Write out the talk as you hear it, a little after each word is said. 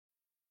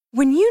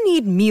When you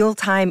need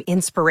mealtime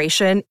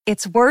inspiration,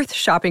 it's worth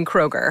shopping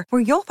Kroger,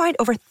 where you'll find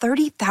over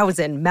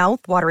 30,000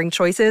 mouth-watering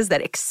choices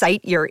that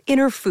excite your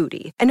inner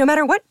foodie. And no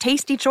matter what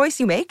tasty choice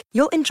you make,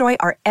 you'll enjoy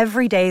our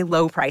everyday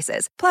low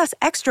prices, plus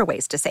extra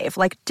ways to save,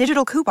 like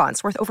digital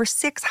coupons worth over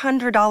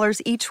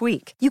 $600 each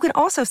week. You can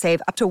also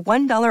save up to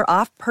 $1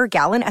 off per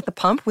gallon at the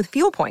pump with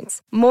fuel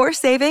points. More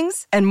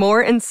savings and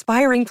more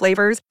inspiring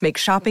flavors make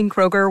shopping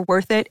Kroger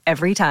worth it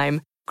every time.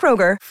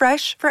 Kroger,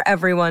 fresh for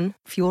everyone.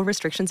 Fuel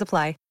restrictions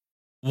apply.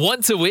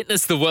 Want to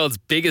witness the world's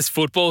biggest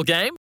football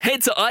game?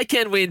 Head to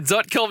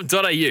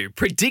iCanWin.com.au,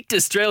 predict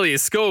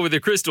Australia's score with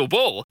a crystal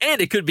ball, and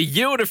it could be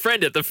you and a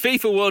friend at the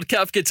FIFA World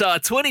Cup Qatar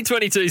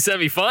 2022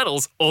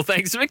 semi-finals, all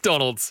thanks to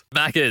McDonald's.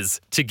 Maccas,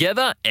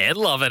 together and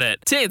loving it.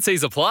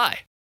 TNCs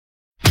apply.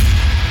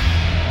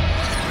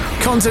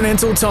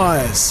 Continental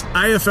Tires,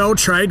 AFL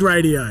Trade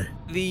Radio.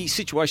 The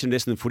situation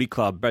at Essendon Footy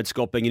Club, Brad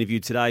Scott being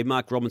interviewed today,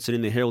 Mark Robinson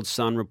in the Herald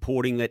Sun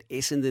reporting that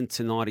Essendon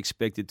tonight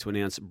expected to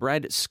announce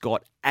Brad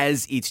Scott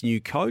as its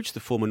new coach. The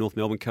former North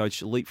Melbourne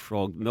coach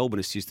leapfrogged Melbourne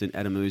assistant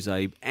Adam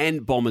Uzabe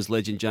and Bombers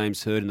legend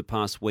James Hird in the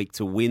past week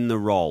to win the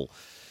role.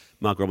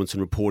 Mark Robinson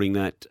reporting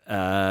that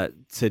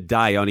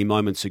today, only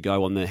moments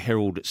ago, on the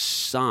Herald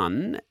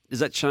Sun.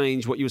 Does that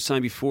change what you were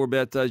saying before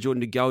about Jordan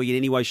De Goey in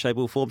any way, shape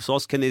or form?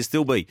 Sauce, can there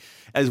still be,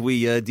 as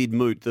we did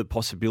moot, the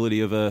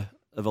possibility of a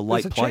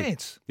late play?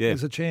 Chance. Yeah.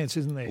 There's a chance,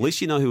 isn't there? At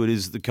least you know who it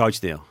is, the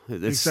coach now.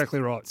 That's exactly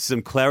right.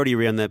 Some clarity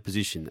around that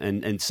position,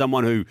 and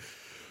someone who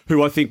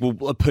I think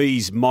will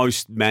appease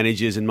most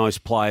managers and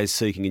most players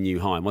seeking a new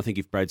home. I think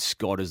if Brad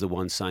Scott is the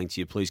one saying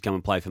to you, please come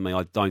and play for me,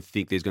 I don't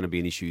think there's going to be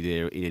an issue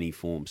there in any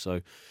form.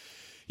 So,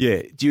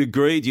 yeah, do you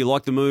agree? Do you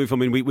like the move? I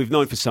mean, we've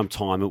known for some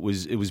time it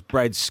was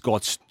Brad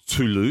Scott's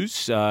to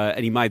lose,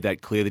 and he made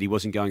that clear that he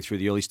wasn't going through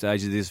the early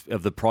stages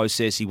of the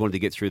process. He wanted to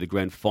get through the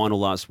grand final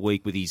last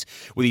week with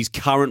his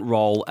current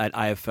role at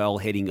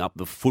AFL, heading up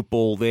the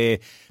football there.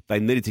 They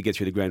needed to get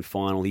through the grand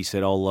final. He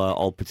said,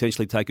 I'll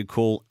potentially take a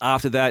call.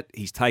 After that,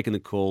 he's taken the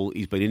call.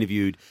 He's been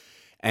interviewed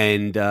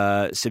and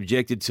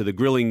subjected to the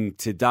grilling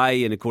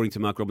today, and according to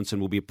Mark Robinson,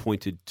 will be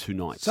appointed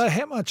tonight. So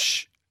how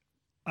much...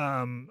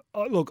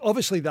 look,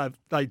 obviously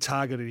they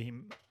targeted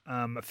him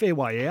a fair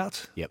way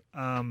out. Yep.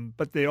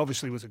 But there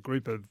obviously was a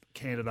group of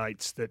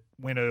candidates that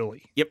went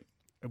early. Yep.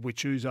 Of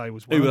which Uze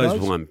was one of those.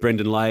 One.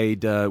 Brendan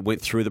Lade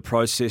went through the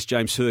process.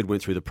 James Hird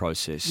went through the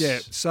process. Yeah.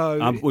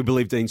 So we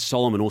believe Dean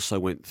Solomon also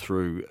went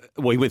through.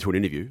 Well, he went through an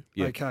interview.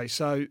 Yeah. Okay.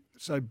 So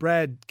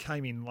Brad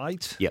came in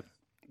late. Yep.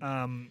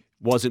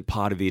 Wasn't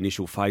part of the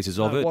initial phases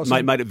of it.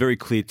 Wasn't. Made it very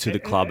clear to the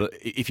club.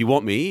 If you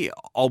want me,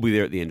 I'll be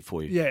there at the end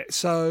for you. Yeah.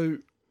 So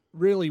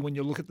really, when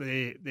you look at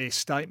their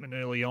statement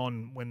early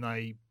on, when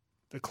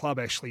the club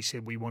actually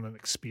said we want an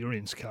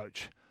experienced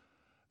coach,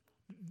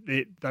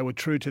 they were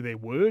true to their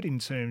word in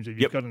terms of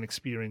you've got an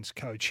experienced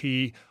coach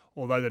here,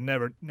 although the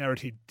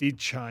narrative did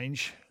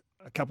change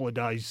a couple of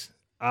days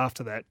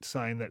after that,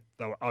 saying that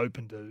they were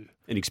open to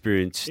an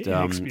experienced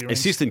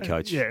assistant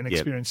coach. An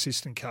experienced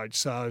assistant coach.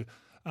 So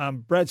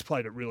Brad's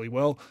played it really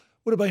well.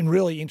 Would have been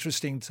really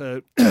interesting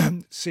to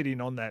sit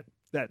in on the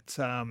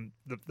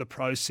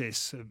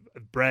process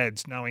of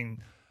Brad's,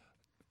 knowing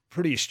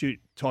pretty astute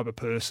type of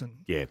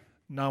person. Yeah.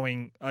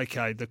 Knowing,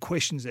 okay, the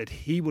questions that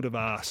he would have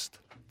asked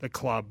the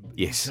club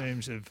in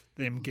terms of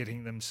them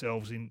getting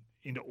themselves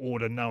into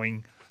order,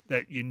 knowing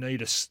that you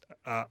need a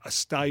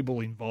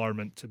stable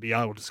environment to be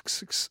able to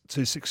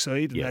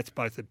succeed, and that's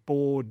both at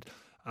board,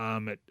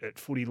 at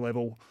footy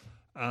level.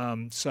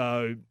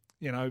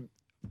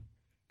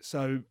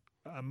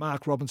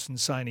 Mark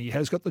Robinson's saying he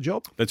has got the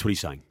job. That's what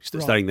he's saying.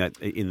 Stating that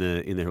in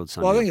the Herald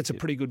Sun. Well, I think it's a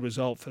pretty good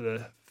result for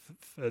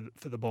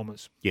the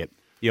Bombers. Yeah,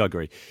 I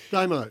agree.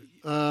 Damo,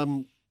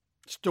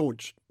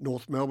 staunch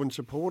North Melbourne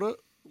supporter.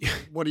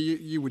 What do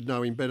you would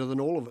know him better than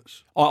all of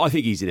us? I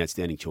think he's an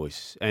outstanding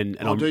choice. And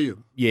do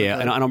you? Yeah,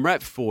 okay. and I'm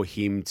rapt for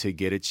him to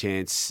get a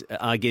chance.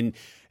 Again,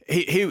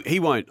 he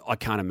won't, I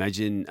can't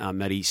imagine,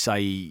 Matty,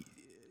 say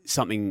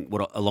something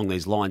along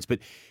these lines. But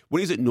when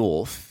he was at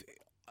North,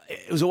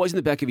 it was always in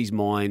the back of his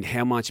mind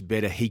how much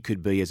better he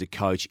could be as a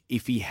coach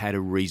if he had a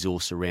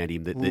resource around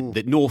him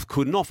that North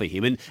couldn't offer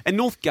him. And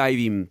North gave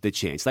him the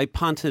chance. They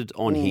punted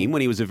on him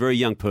when he was a very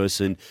young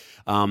person.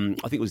 I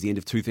think it was the end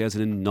of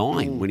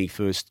 2009 when he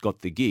first got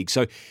the gig.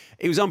 So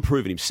he was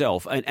unproven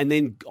himself. And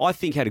then I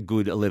think had a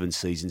good 11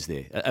 seasons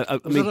there.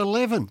 Was it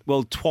 11?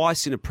 Well,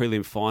 twice in a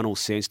prelim final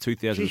since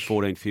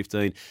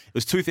 2014-15. It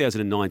was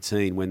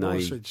 2019 when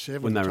they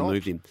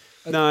removed him.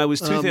 No, it was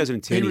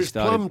 2010 he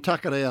started. Plum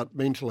tuckered out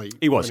mentally.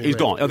 He was. He's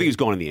gone. I think he's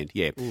gone in the end,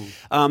 yeah.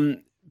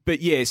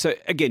 But, yeah, so,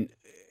 again,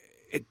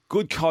 a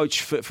good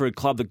coach for a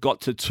club that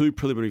got to 2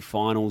 preliminary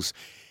finals,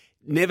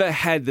 never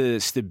had the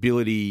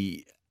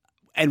stability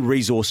and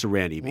resource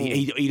around him.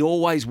 He'd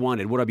always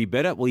wondered, would I be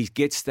better? Well, he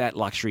gets that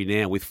luxury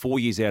now with 4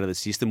 years out of the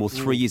system or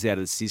 3 years out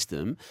of the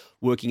system,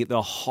 working at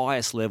the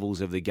highest levels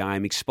of the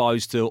game,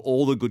 exposed to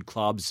all the good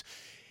clubs.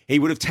 He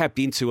would have tapped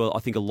into, I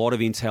think, a lot of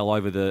intel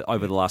over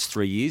the last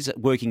 3 years,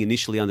 working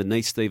initially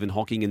underneath Stephen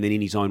Hocking and then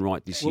in his own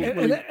right this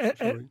year.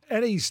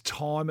 At his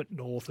time at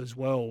North as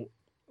well,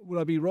 would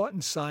I be right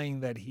in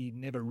saying that he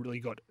never really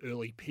got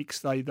early picks?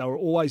 They were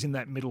always in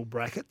that middle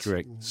bracket.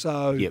 Correct.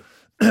 So Yep.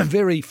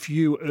 very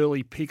few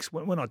early picks.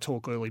 When I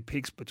talk early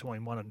picks,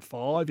 between 1 and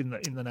 5 in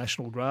the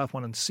national draft,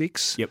 1 and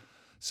 6. Yep.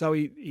 So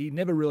he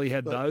never really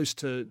had those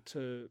to.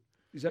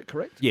 Is that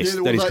correct? Yes,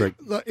 that is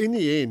correct. In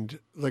the end,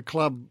 the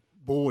club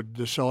board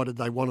decided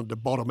they wanted to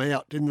bottom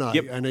out, didn't they?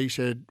 Yep. And he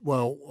said,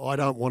 well, I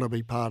don't want to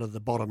be part of the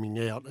bottoming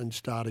out and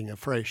starting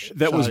afresh.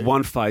 That was So-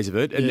 one phase of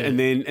it, and, Yeah.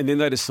 and then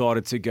they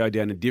decided to go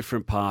down a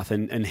different path,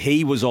 and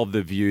he was of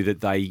the view that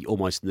they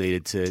almost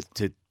needed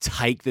to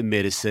take the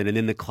medicine, and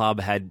then the club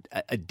had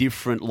a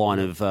different line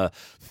of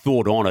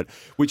thought on it,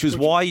 which was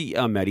why,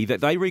 Matty,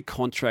 that they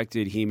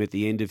recontracted him at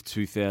the end of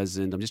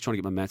 2000. I'm just trying to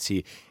get my maths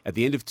here. At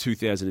the end of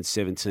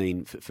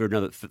 2017 for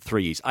another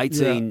 3 years,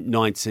 18,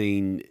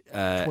 19,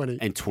 20.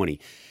 and 20.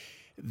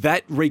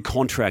 That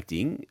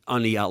recontracting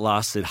only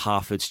lasted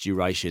half its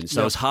duration.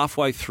 So it was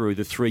halfway through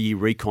the 3-year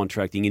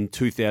recontracting in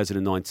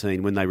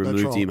 2019 when they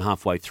removed right. him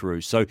halfway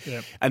through. So,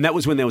 and that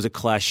was when there was a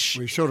clash.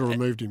 He sort of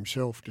removed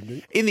himself, didn't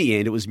he? In the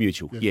end, it was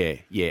mutual. Yeah.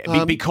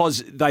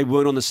 Because they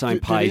weren't on the same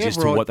did he page have as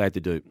to right- what they had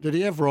to do. Did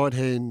he have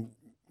right-hand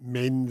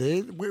men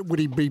there? Would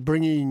he be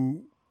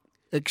bringing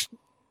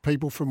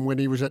people from when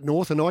he was at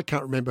North? And I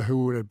can't remember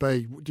who would it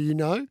be. Do you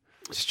know?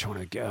 Just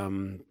trying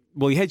to.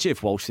 Well, he had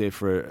Jeff Walsh there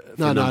for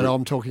No, a number of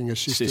I'm talking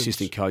assistants.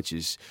 assistant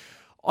coaches.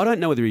 I don't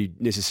know whether he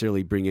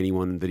necessarily bring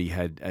anyone that he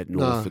had at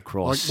North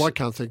across. I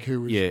can't think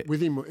who was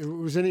with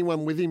him. Was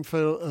anyone with him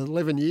for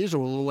 11 years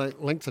or a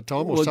length of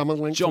time or Well, some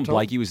length John of time?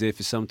 Blakey was there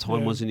for some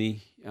time, wasn't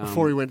he?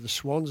 Before he went to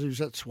Swans. He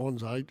was at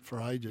Swans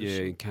for ages.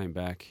 Yeah, and came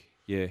back.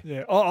 Yeah.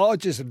 Yeah, I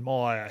just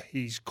admire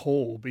his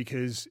call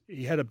because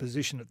he had a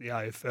position at the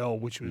AFL,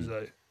 which was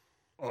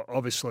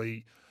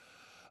obviously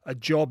a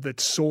job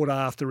that's sought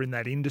after in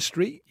that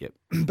industry. Yep.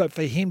 But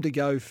for him to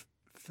go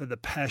for the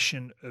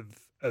passion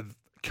of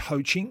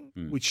coaching,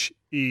 which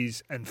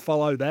is, and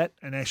follow that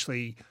and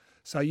actually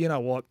say, you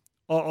know what,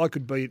 I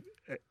could be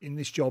in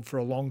this job for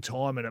a long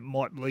time and it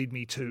might lead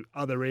me to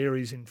other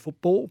areas in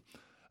football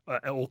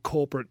or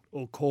corporate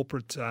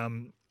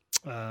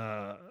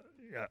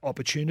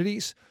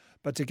opportunities.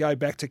 But to go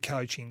back to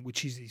coaching,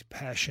 which is his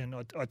passion,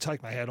 I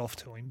take my hat off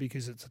to him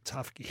because it's a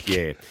tough gig.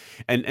 Yeah,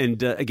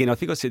 and again, I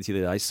think I said to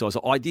you the other day, so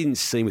I didn't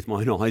see him with my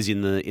own eyes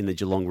in the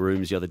Geelong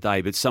rooms the other day,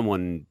 but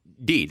someone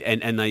did,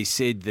 and they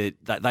said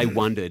that they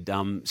wondered,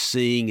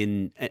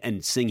 seeing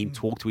and seeing him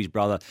talk to his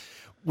brother,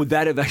 would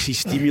that have actually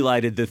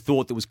stimulated the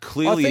thought that was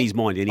clearly in his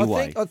mind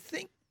anyway? I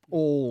think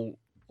all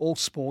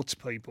sports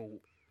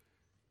people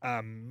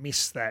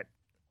miss that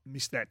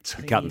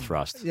team. Cut and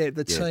thrust. Yeah,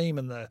 the team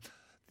and the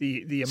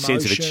emotion,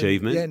 sense of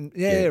achievement,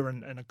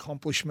 and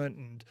accomplishment,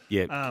 and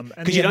and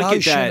because the you don't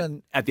get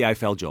emotion that at the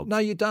AFL job. No,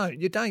 you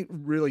don't. You don't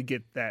really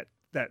get that.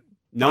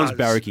 No one's buzz.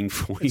 barracking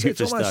for you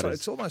for starters.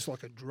 It's almost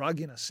like a drug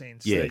in a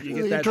sense. Yeah. that you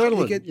get that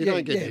adrenaline. You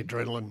don't get the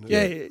adrenaline.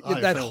 Yeah, you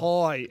get that AFL.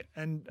 high,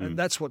 and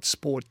that's what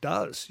sport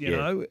does, you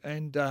know.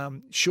 And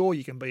sure,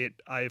 you can be at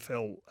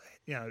AFL,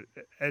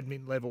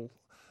 admin level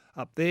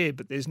up there,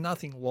 but there's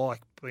nothing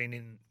like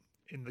being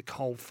in the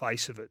cold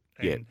face of it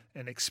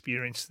and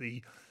experience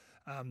the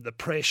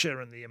pressure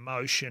and the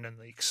emotion and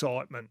the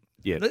excitement,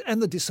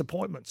 and the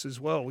disappointments as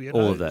well. You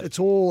know, all of that. It's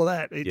all of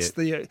that. It's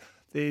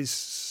there's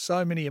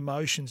so many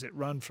emotions that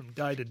run from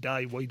day to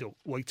day, week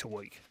to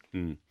week.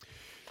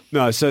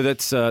 No, so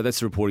that's the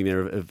reporting there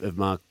of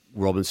Mark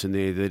Robinson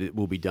there that it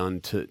will be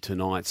done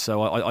tonight.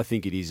 So I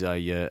think it is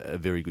a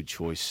very good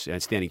choice,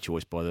 outstanding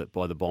choice by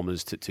the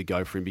Bombers to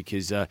go for him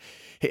because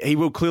he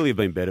will clearly have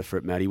been better for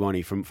it, Matty, won't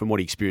he? From what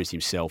he experienced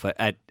himself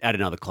at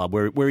another club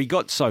where he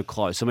got so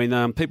close. I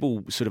mean,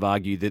 people sort of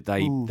argue that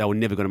they were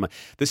never going to make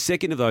the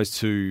second of those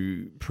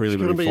two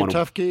preliminary final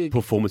tough gig.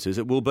 performances.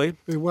 It will be.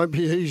 It won't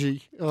be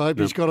easy. I hope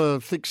he's got a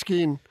thick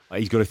skin.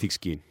 He's got a thick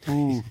skin.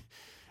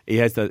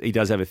 He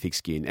does have a thick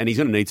skin, and he's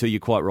going to need to. You're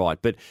quite right,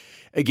 but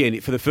again,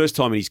 for the first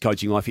time in his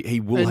coaching life,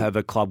 he will have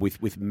a club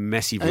with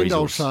massive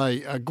resources. And I'll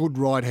say a good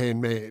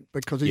right-hand man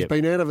because he's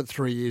been out of it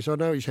 3 years. I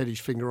know he's had his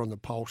finger on the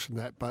pulse and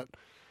that, but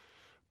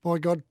by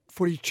God,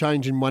 footy's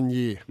changed in 1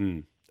 year.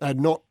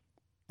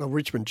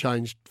 Richmond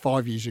changed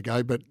 5 years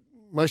ago, but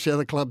most of the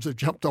other clubs have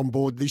jumped on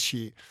board this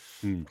year,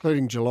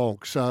 including Geelong.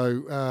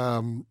 So,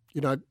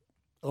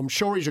 I'm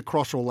sure he's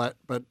across all that,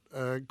 but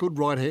a good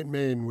right-hand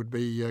man would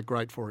be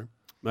great for him.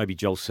 Maybe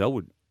Joel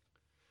Selwood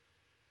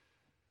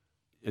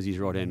as his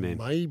right-hand man.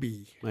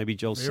 Maybe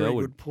Joel Very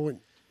Selwood. good point.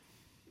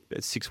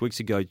 About 6 weeks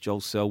ago,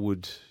 Joel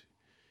Selwood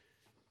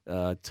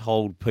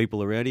told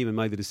people around him and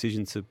made the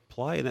decision to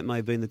play, and that may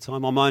have been the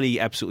time. I'm only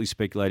absolutely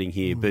speculating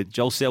here, but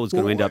Joel Selwood's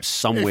going to end up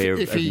somewhere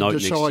if of he note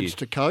next year. decides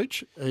to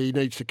coach, he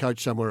needs to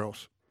coach somewhere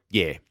else.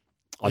 Yeah,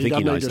 I He think he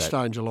doesn't knows need to that.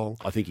 stay in Geelong.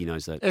 I think he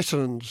knows that.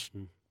 Essendon's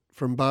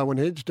from Barwon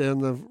Heads down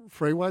the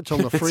freeway. It's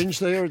on the fringe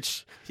there.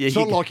 It's Yeah,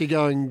 not like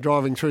you're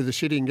driving through the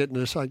city and getting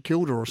to St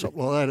Kilda or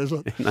something like that, is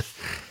it? A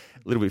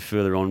little bit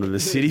further on in the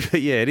city,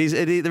 but yeah, it is.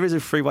 There is a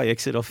freeway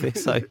exit off there,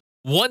 so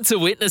Want to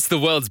witness the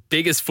world's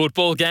biggest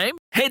football game?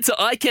 Head to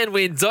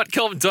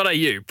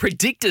iCanWin.com.au,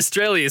 predict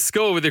Australia's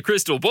score with a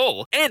crystal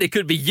ball, and it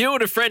could be you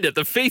and a friend at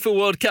the FIFA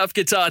World Cup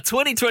Qatar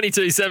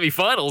 2022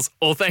 semi-finals,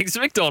 all thanks to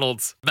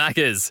McDonald's.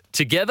 Maccas,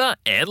 together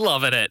and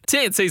loving it.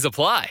 TNCs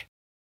apply.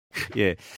 Yeah.